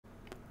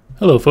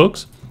Hello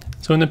folks.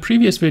 So in the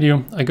previous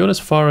video I got as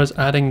far as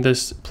adding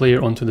this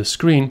player onto the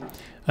screen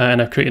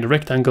and I've created a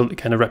rectangle that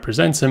kind of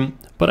represents him,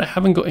 but I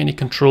haven't got any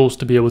controls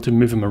to be able to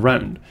move him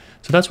around.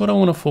 So that's what I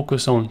want to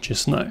focus on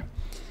just now.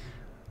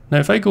 Now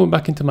if I go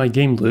back into my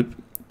game loop,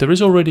 there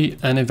is already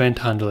an event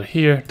handler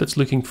here that's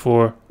looking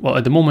for, well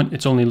at the moment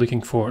it's only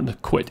looking for the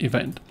quit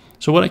event.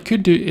 So what I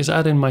could do is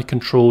add in my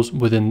controls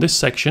within this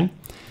section,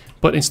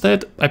 but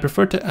instead I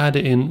prefer to add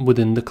it in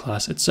within the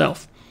class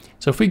itself.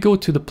 So if we go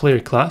to the player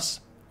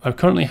class, I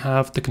currently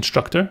have the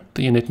constructor,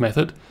 the init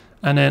method,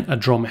 and then a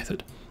draw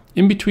method.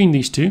 In between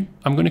these two,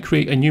 I'm going to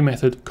create a new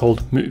method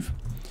called move.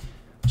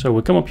 So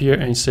we'll come up here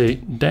and say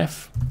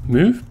def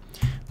move.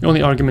 The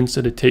only arguments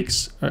that it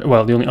takes,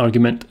 well, the only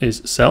argument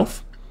is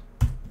self.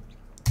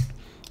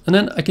 And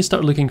then I can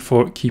start looking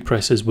for key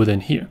presses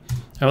within here.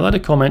 I will add a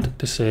comment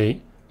to say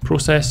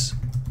process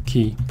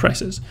key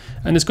presses.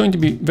 And it's going to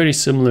be very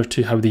similar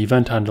to how the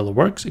event handler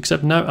works,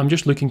 except now I'm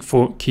just looking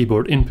for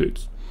keyboard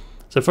inputs.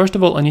 So first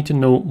of all, I need to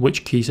know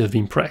which keys have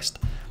been pressed,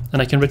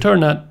 and I can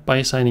return that by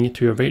assigning it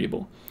to a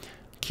variable.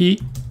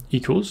 Key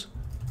equals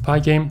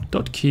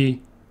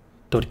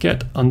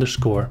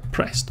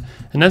pygame.key.get_pressed,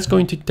 and that's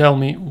going to tell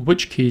me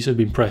which keys have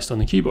been pressed on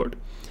the keyboard.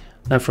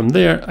 Now from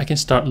there, I can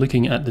start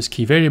looking at this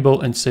key variable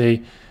and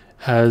say,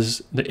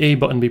 has the A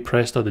button been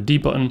pressed or the D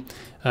button?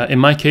 In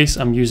my case,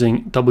 I'm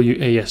using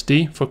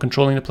WASD for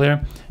controlling the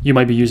player. You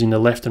might be using the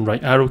left and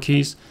right arrow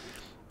keys,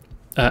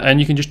 and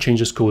you can just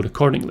change this code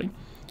accordingly.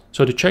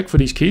 So to check for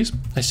these keys,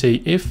 I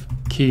say if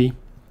key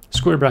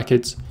square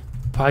brackets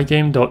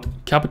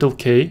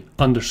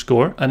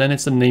pygame.K_, and then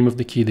it's the name of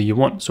the key that you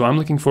want. So I'm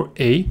looking for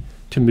A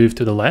to move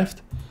to the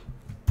left.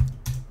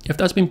 If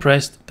that's been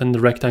pressed, then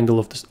the rectangle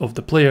of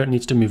the player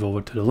needs to move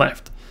over to the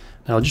left.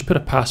 Now I'll just put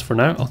a pass for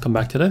now. I'll come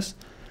back to this.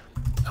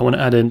 I want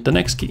to add in the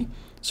next key.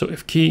 So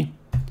if key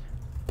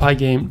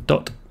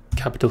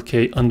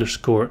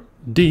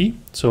pygame.K_D,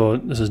 so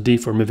this is D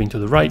for moving to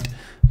the right,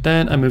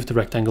 then I move the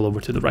rectangle over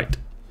to the right.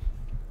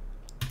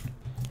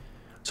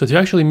 So to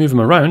actually move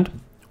him around,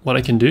 what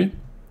I can do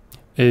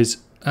is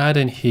add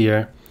in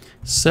here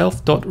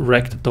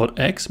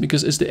self.rect.x,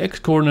 because it's the x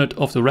coordinate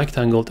of the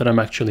rectangle that I'm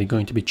actually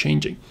going to be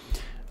changing.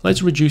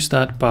 Let's reduce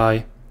that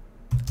by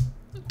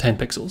 10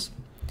 pixels.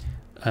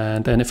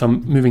 And then if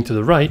I'm moving to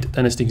the right,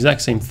 then it's the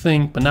exact same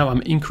thing, but now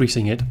I'm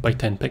increasing it by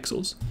 10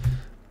 pixels.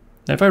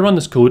 Now if I run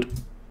this code,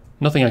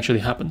 nothing actually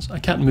happens. I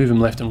can't move him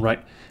left and right.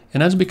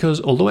 And that's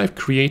because although I've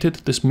created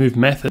this move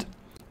method,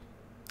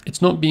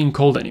 it's not being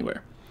called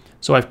anywhere.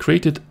 So I've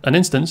created an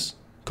instance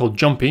called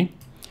jumpy,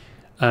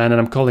 and then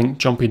I'm calling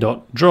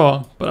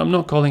jumpy.draw, but I'm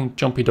not calling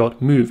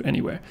jumpy.move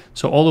anywhere.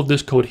 So all of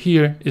this code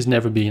here is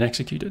never being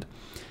executed.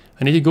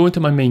 I need to go into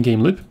my main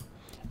game loop,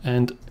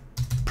 and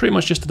pretty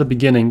much just at the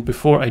beginning,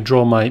 before I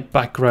draw my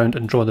background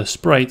and draw the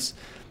sprites,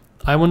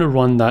 I want to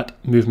run that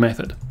move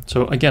method.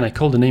 So again, I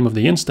call the name of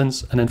the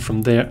instance, and then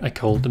from there I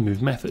call the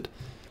move method.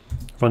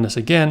 Run this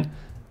again,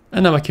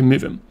 and now I can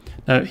move him.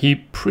 Now he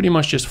pretty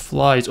much just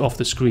flies off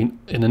the screen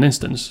in an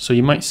instance, so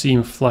you might see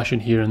him flashing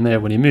here and there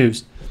when he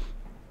moves.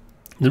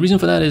 The reason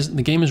for that is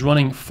the game is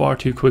running far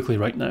too quickly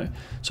right now.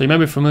 So you might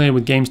be familiar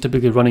with games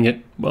typically running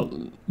at,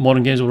 well,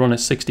 modern games will run at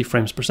 60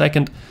 frames per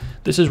second.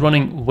 This is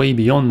running way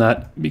beyond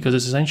that because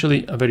it's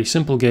essentially a very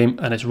simple game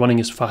and it's running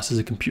as fast as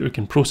a computer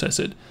can process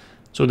it.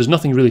 So there's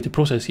nothing really to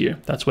process here.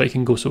 That's why it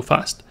can go so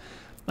fast.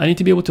 I need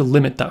to be able to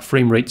limit that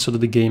frame rate so that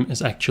the game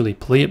is actually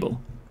playable.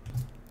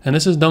 And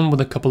this is done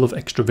with a couple of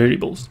extra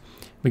variables.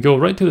 We go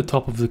right to the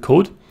top of the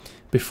code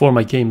before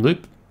my game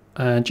loop,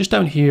 and just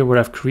down here where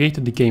I've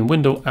created the game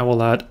window, I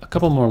will add a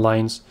couple more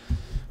lines.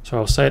 So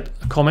I'll set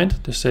a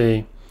comment to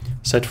say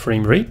set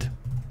frame rate,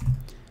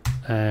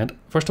 and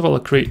first of all I'll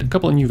create a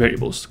couple of new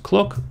variables.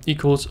 Clock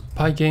equals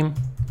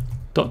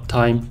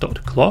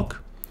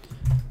pygame.time.clock,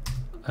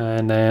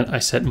 and then I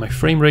set my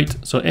frame rate,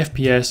 so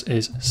FPS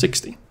is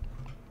 60.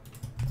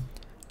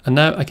 And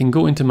now I can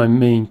go into my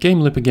main game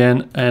loop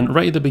again, and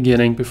right at the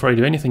beginning, before I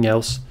do anything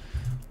else,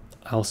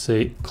 I'll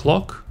say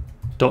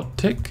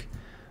clock.tick,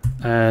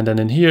 and then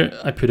in here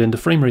I put in the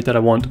frame rate that I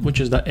want,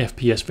 which is that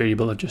FPS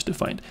variable I've just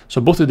defined.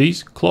 So both of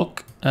these,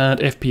 clock and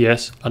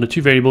FPS, are the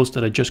two variables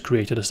that I just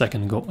created a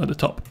second ago at the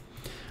top.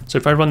 So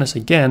if I run this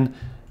again,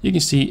 you can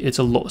see it's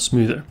a lot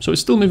smoother. So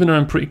it's still moving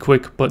around pretty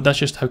quick, but that's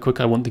just how quick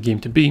I want the game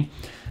to be.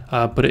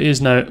 But it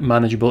is now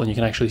manageable and you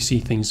can actually see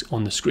things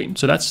on the screen.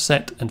 So that's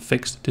set and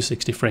fixed to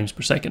 60 frames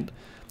per second.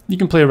 You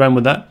can play around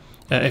with that.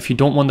 If you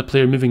don't want the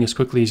player moving as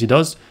quickly as he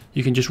does,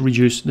 you can just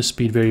reduce the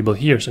speed variable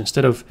here. So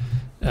instead of,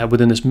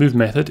 within this move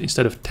method,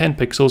 instead of 10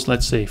 pixels,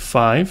 let's say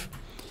 5.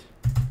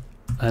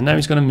 And now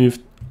he's going to move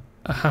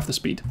at half the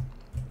speed.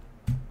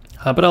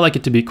 But I like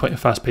it to be quite a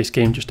fast-paced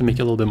game just to make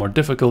it a little bit more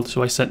difficult,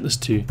 so I set this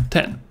to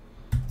 10.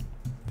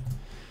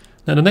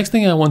 Now the next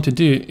thing I want to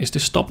do is to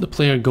stop the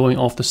player going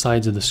off the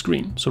sides of the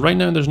screen. So right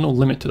now there's no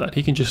limit to that.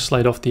 He can just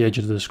slide off the edge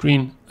of the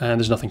screen and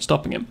there's nothing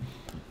stopping him.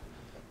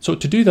 So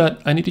to do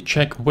that, I need to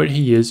check where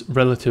he is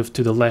relative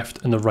to the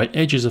left and the right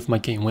edges of my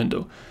game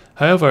window.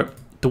 However,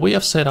 the way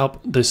I've set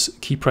up this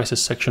key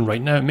presses section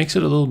right now makes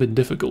it a little bit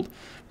difficult,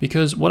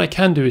 because what I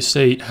can do is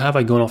say, have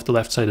I gone off the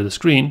left side of the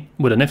screen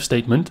with an if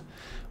statement?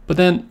 But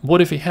then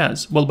what if it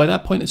has? Well, by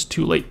that point it's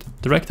too late.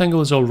 The rectangle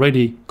has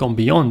already gone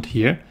beyond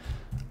here,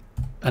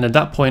 and at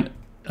that point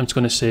I'm just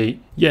going to say,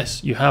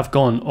 yes, you have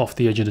gone off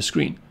the edge of the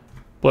screen,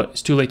 but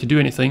it's too late to do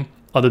anything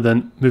other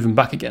than moving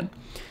back again.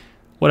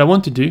 What I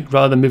want to do,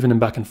 rather than moving him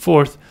back and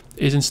forth,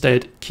 is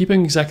instead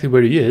keeping exactly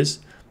where he is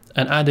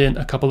and add in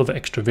a couple of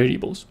extra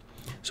variables.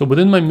 So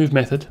within my move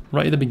method,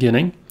 right at the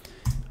beginning,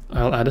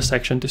 I'll add a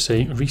section to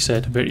say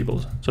reset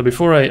variables. So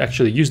before I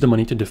actually use the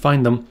money to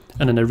define them,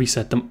 and then I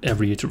reset them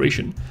every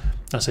iteration.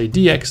 I'll say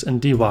dx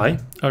and dy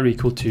are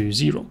equal to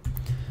 0.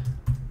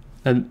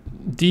 And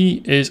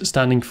d is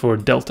standing for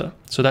delta.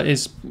 So that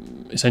is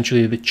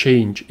essentially the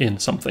change in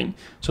something.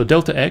 So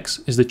delta x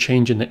is the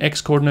change in the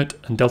x coordinate,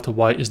 and delta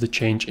y is the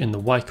change in the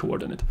y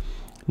coordinate.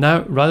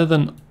 Now, rather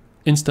than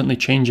instantly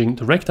changing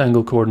the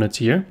rectangle coordinates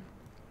here,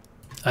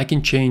 I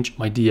can change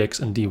my dx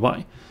and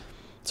dy.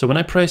 So when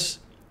I press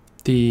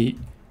the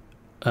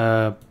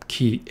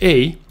key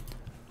A,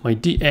 my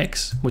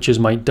dx, which is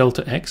my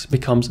delta x,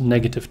 becomes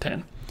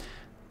 -10.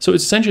 So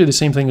it's essentially the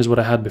same thing as what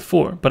I had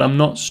before, but I'm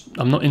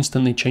not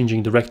instantly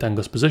changing the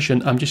rectangle's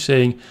position. I'm just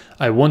saying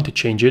I want to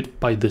change it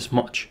by this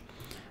much.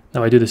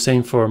 Now I do the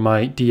same for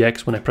my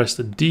dx when I press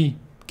the D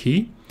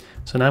key.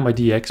 So now my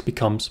dx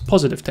becomes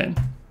 +10.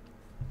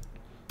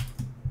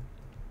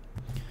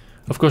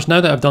 Of course,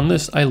 now that I've done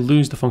this, I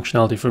lose the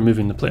functionality for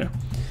moving the player.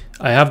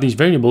 I have these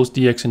variables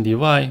dx and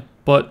dy,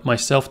 but my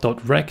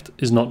self.rect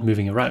is not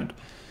moving around.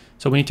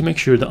 So we need to make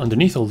sure that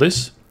underneath all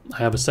this, I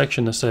have a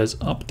section that says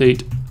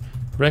update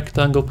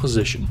rectangle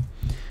position.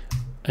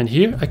 And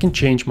here I can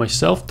change my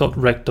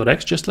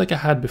self.rect.x just like I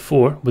had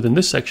before within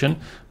this section,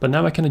 but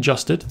now I can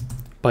adjust it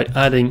by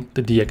adding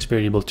the dx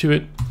variable to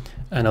it.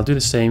 And I'll do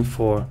the same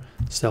for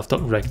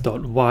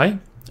self.rect.y,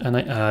 and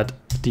I add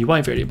the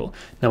dy variable.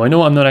 Now I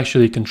know I'm not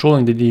actually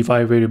controlling the dy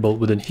variable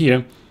within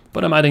here,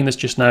 but I'm adding this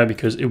just now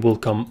because it will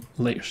come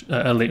later,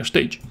 at a later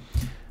stage.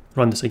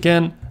 Run this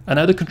again, and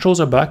now the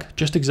controls are back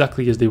just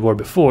exactly as they were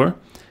before.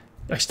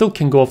 I still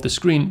can go off the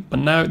screen, but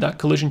now that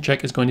collision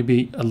check is going to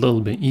be a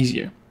little bit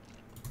easier.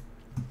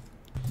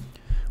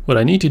 What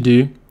I need to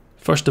do,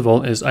 first of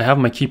all, is I have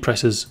my key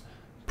presses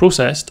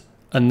processed,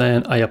 and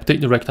then I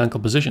update the rectangle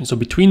position. So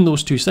between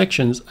those two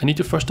sections, I need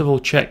to first of all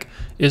check,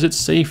 is it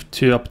safe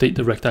to update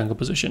the rectangle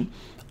position?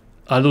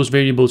 Are those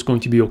variables going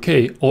to be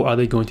okay, or are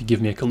they going to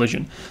give me a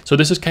collision? So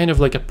this is kind of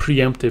like a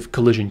preemptive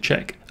collision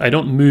check. I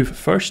don't move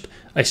first,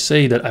 I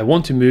say that I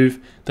want to move,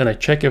 then I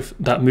check if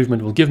that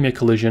movement will give me a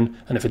collision,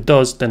 and if it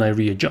does, then I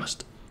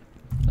readjust.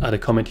 Add a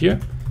comment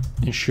here,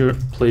 ensure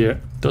player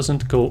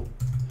doesn't go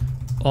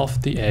off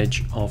the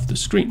edge of the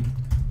screen.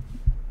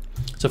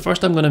 So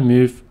first I'm going to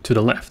move to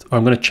the left, or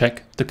I'm going to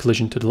check the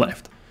collision to the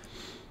left.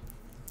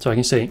 So I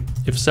can say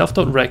if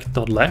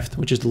self.rect.left,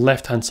 which is the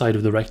left hand side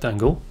of the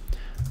rectangle,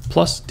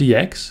 plus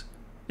dx,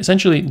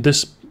 essentially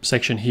this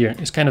section here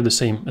is kind of the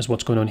same as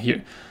what's going on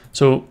here.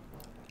 So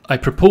I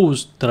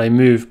propose that I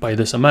move by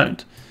this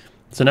amount.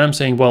 So now I'm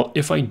saying, well,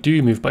 if I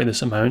do move by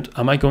this amount,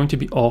 am I going to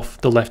be off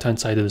the left hand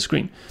side of the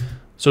screen?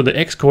 So the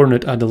x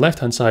coordinate at the left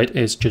hand side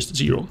is just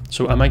 0.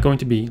 So am I going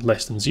to be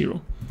less than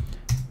 0?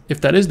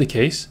 If that is the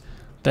case,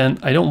 then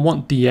I don't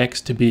want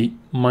dx to be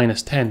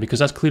 -10 because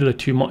that's clearly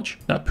too much.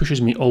 That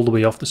pushes me all the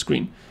way off the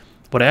screen.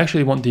 What I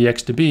actually want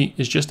dx to be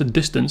is just the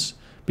distance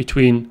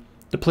between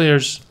the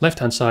player's left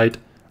hand side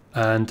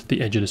and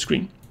the edge of the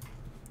screen.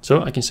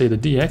 So I can say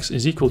that dx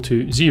is equal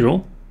to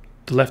 0,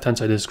 the left hand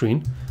side of the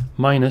screen,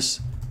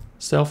 minus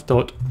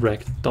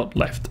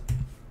self.rect.left.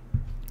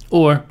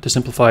 Or to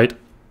simplify it,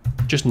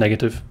 just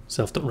negative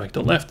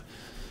self.rect.left.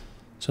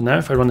 So now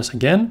if I run this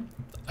again,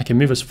 I can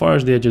move as far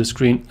as the edge of the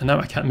screen, and now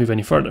I can't move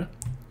any further.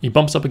 He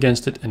bumps up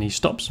against it and he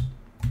stops.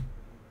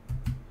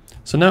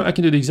 So now I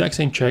can do the exact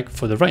same check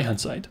for the right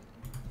hand side.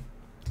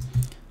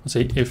 Let's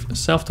say if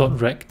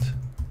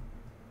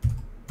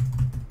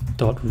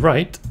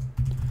self.rect.right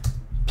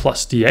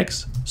plus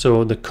dx,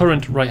 so the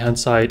current right hand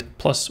side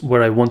plus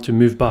where I want to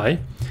move by,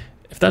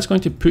 if that's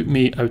going to put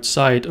me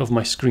outside of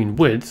my screen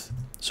width,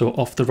 so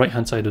off the right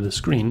hand side of the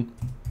screen,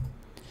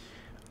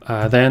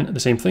 then the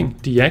same thing,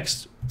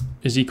 dx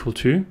is equal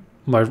to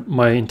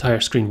my entire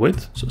screen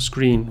width, so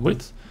screen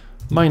width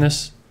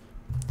minus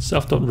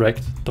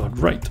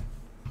self.rect.right.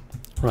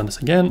 Run this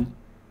again,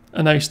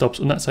 and now he stops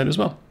on that side as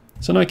well.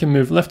 So now I can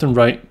move left and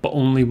right, but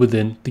only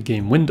within the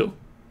game window.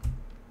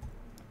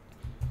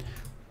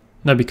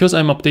 Now, because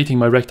I'm updating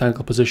my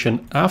rectangle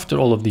position after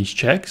all of these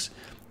checks,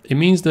 it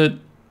means that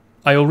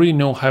I already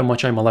know how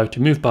much I'm allowed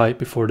to move by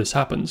before this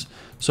happens.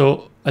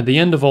 So at the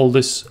end of all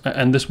this,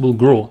 and this will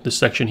grow, this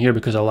section here,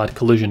 because I'll add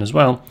collision as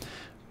well,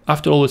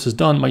 after all this is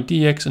done, my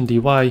dx and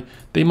dy,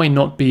 they might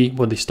not be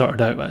what they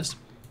started out as.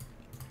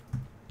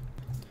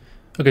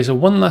 Okay, so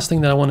one last thing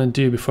that I want to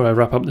do before I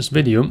wrap up this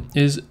video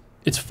is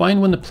it's fine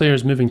when the player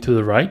is moving to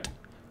the right,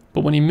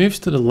 but when he moves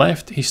to the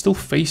left, he's still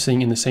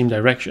facing in the same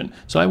direction.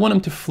 So I want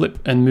him to flip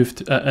and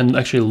move and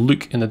actually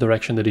look in the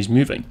direction that he's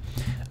moving.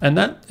 And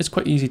that is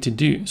quite easy to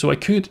do. So I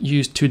could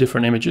use two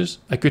different images.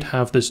 I could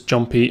have this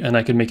jumpy and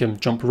I could make him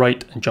jump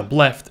right and jump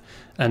left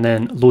and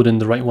then load in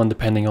the right one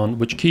depending on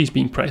which key is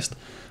being pressed.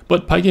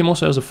 But PyGame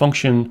also has a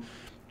function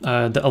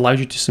that allows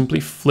you to simply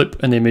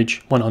flip an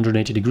image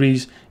 180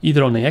 degrees,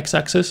 either on the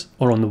x-axis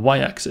or on the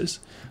y-axis.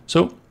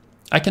 So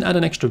I can add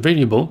an extra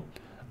variable,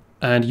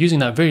 and using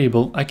that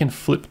variable, I can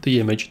flip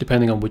the image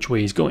depending on which way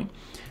he's going.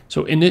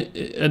 So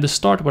at the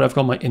start, where I've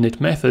got my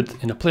init method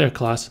in a player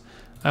class,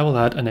 I will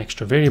add an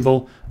extra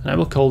variable, and I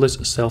will call this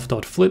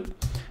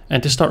self.flip.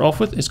 And to start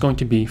off with, it's going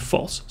to be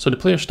false. So the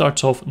player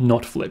starts off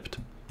not flipped.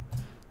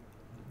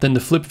 Then the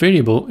flip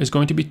variable is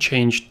going to be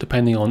changed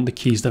depending on the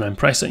keys that I'm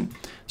pressing.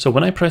 So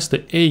when I press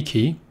the A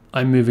key,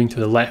 I'm moving to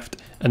the left,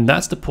 and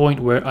that's the point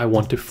where I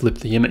want to flip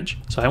the image.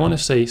 So I want to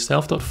say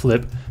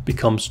self.flip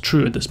becomes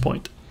true at this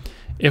point.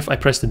 If I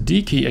press the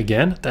D key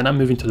again, then I'm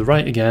moving to the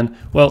right again.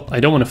 Well, I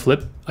don't want to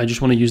flip. I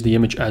just want to use the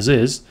image as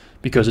is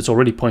because it's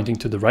already pointing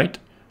to the right.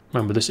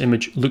 Remember, this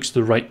image looks to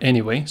the right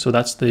anyway, so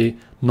that's the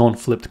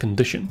non-flipped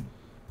condition.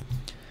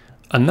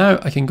 And now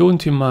I can go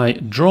into my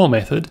draw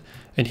method,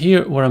 and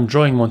here where I'm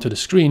drawing one to the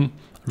screen,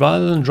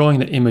 rather than drawing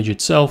the image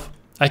itself,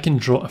 I can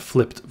draw a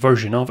flipped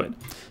version of it.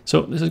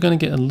 So this is going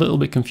to get a little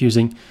bit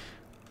confusing.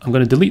 I'm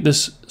going to delete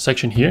this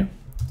section here,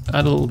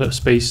 add a little bit of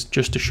space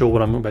just to show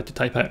what I'm about to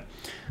type out.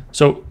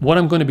 So what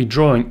I'm going to be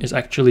drawing is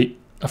actually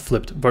a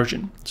flipped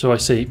version. So I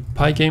say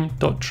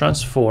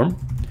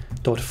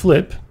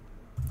pygame.transform.flip.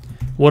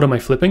 What am I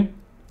flipping?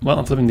 Well,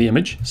 I'm flipping the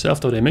image,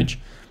 self.image,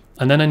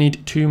 and then I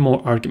need two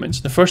more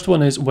arguments. The first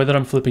one is whether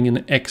I'm flipping in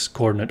the x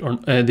coordinate or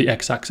the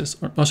x-axis.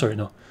 Oh, sorry,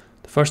 no.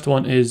 The first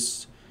one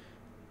is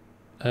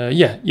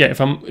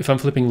if I'm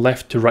flipping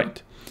left to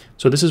right.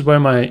 So this is where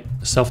my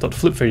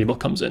self.flip variable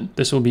comes in.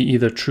 This will be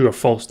either true or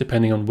false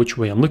depending on which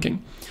way I'm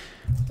looking.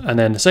 And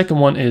then the second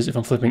one is if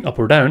I'm flipping up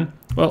or down.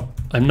 Well,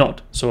 I'm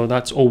not, so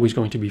that's always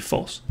going to be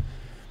false.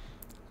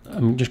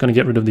 I'm just going to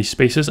get rid of these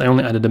spaces. I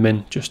only added them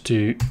in just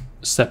to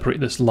separate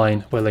this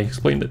line while I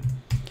explained it.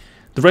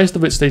 The rest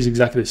of it stays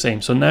exactly the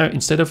same. So now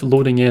instead of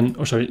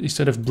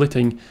instead of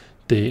blitting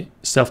the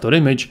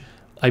self.image,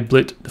 I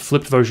blit the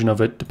flipped version of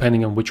it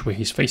depending on which way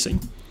he's facing.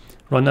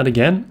 Run that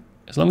again.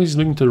 As long as he's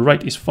looking to the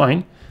right, he's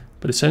fine.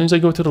 But as soon as I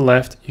go to the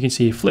left, you can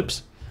see he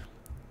flips.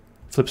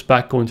 Flips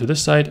back going to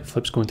this side,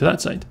 flips going to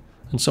that side,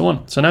 and so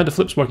on. So now the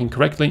flip's working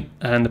correctly,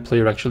 and the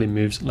player actually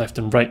moves left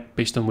and right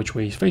based on which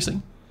way he's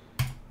facing.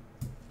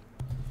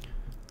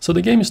 So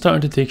the game is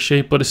starting to take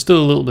shape, but it's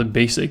still a little bit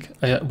basic.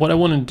 What I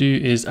want to do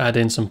is add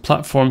in some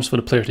platforms for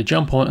the player to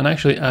jump on, and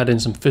actually add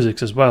in some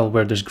physics as well,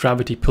 where there's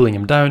gravity pulling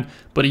him down,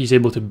 but he's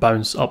able to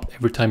bounce up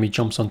every time he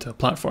jumps onto a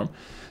platform.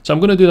 So I'm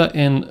going to do that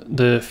in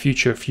the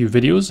future few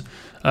videos.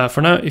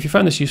 For now, if you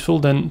found this useful,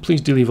 then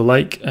please do leave a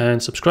like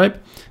and subscribe,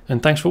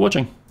 and thanks for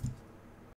watching.